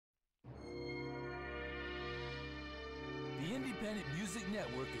Independent Music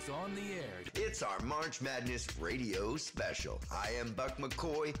Network is on the air. It's our March Madness Radio Special. I am Buck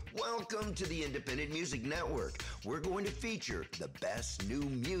McCoy. Welcome to the Independent Music Network. We're going to feature the best new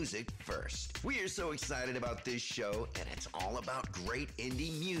music first. We are so excited about this show, and it's all about great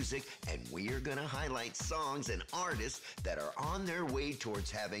indie music, and we are going to highlight songs and artists that are on their way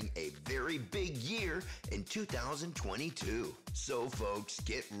towards having a very big year in 2022. So, folks,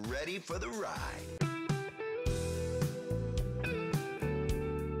 get ready for the ride.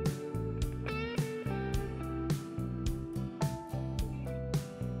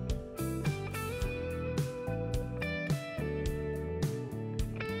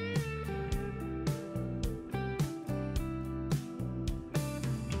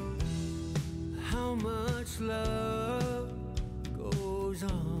 How much love goes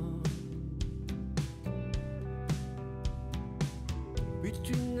on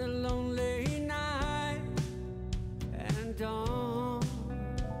between the lonely night and dawn?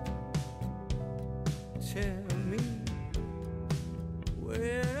 Tell me,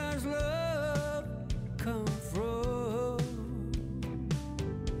 where does love come from?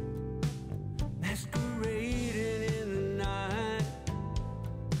 Masquerading in the night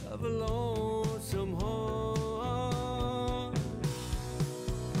of a lonesome heart.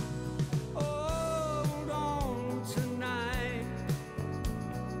 Hold on tonight,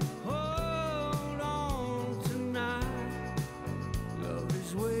 hold on tonight. Love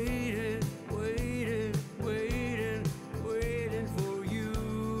is waiting, waiting, waiting, waiting for you.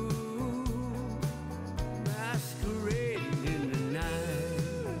 Masquerading in the night.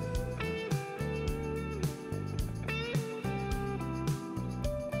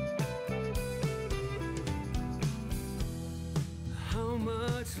 How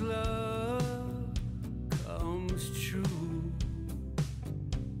much love comes true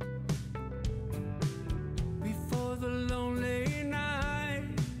before the lonely night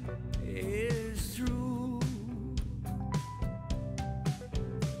is through?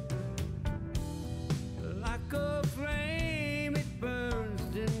 Like a flame, it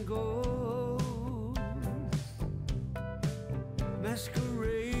burns and goes,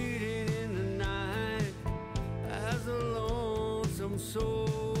 masquerading in the night as a lonesome soul.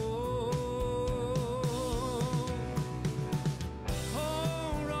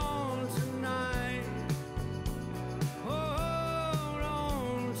 Hold on tonight, hold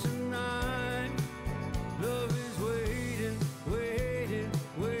on tonight. Love is waiting, waiting,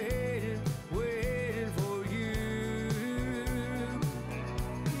 waiting, waiting for you.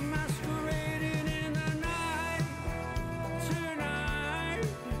 Masquerading in the night, tonight,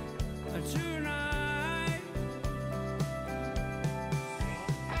 tonight.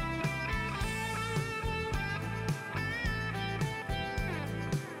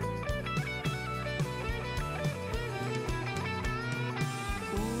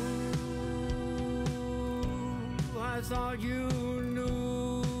 Ooh, I thought you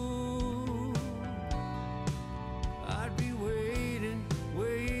knew I'd be waiting,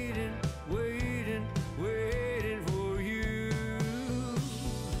 waiting, waiting, waiting for you.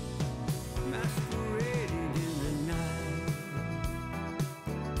 Masquerading in the night.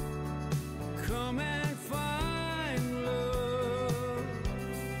 Come and find love.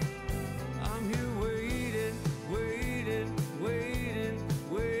 I'm here waiting, waiting, waiting,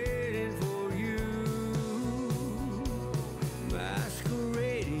 waiting for you.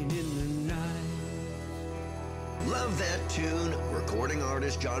 Masquerading in the night. Love that tune. Recording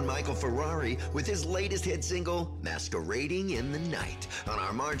artist John Michael Ferrari with his latest hit single, Masquerading in the Night, on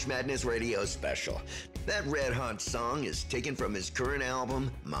our March Madness Radio Special. That red hot song is taken from his current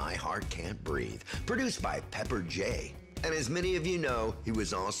album, My Heart Can't Breathe, produced by Pepper J. And as many of you know, he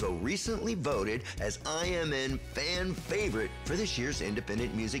was also recently voted as IMN Fan Favorite for this year's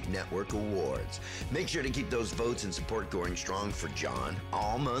Independent Music Network Awards. Make sure to keep those votes and support going strong for John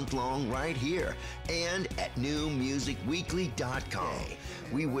all month long right here and at newmusicweekly.com.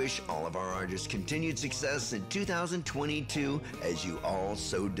 We wish all of our artists continued success in 2022 as you all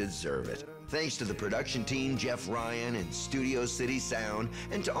so deserve it. Thanks to the production team, Jeff Ryan and Studio City Sound,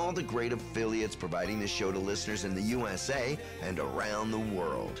 and to all the great affiliates providing this show to listeners in the USA and around the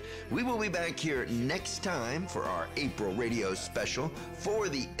world. We will be back here next time for our April radio special for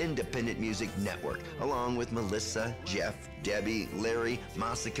the Independent Music Network, along with Melissa, Jeff, Debbie, Larry,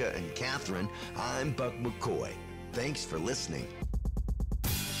 Masika, and Catherine. I'm Buck McCoy. Thanks for listening.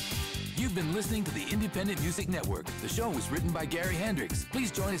 You've been listening to the Independent Music Network. The show was written by Gary Hendricks. Please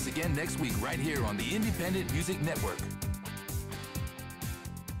join us again next week right here on the Independent Music Network.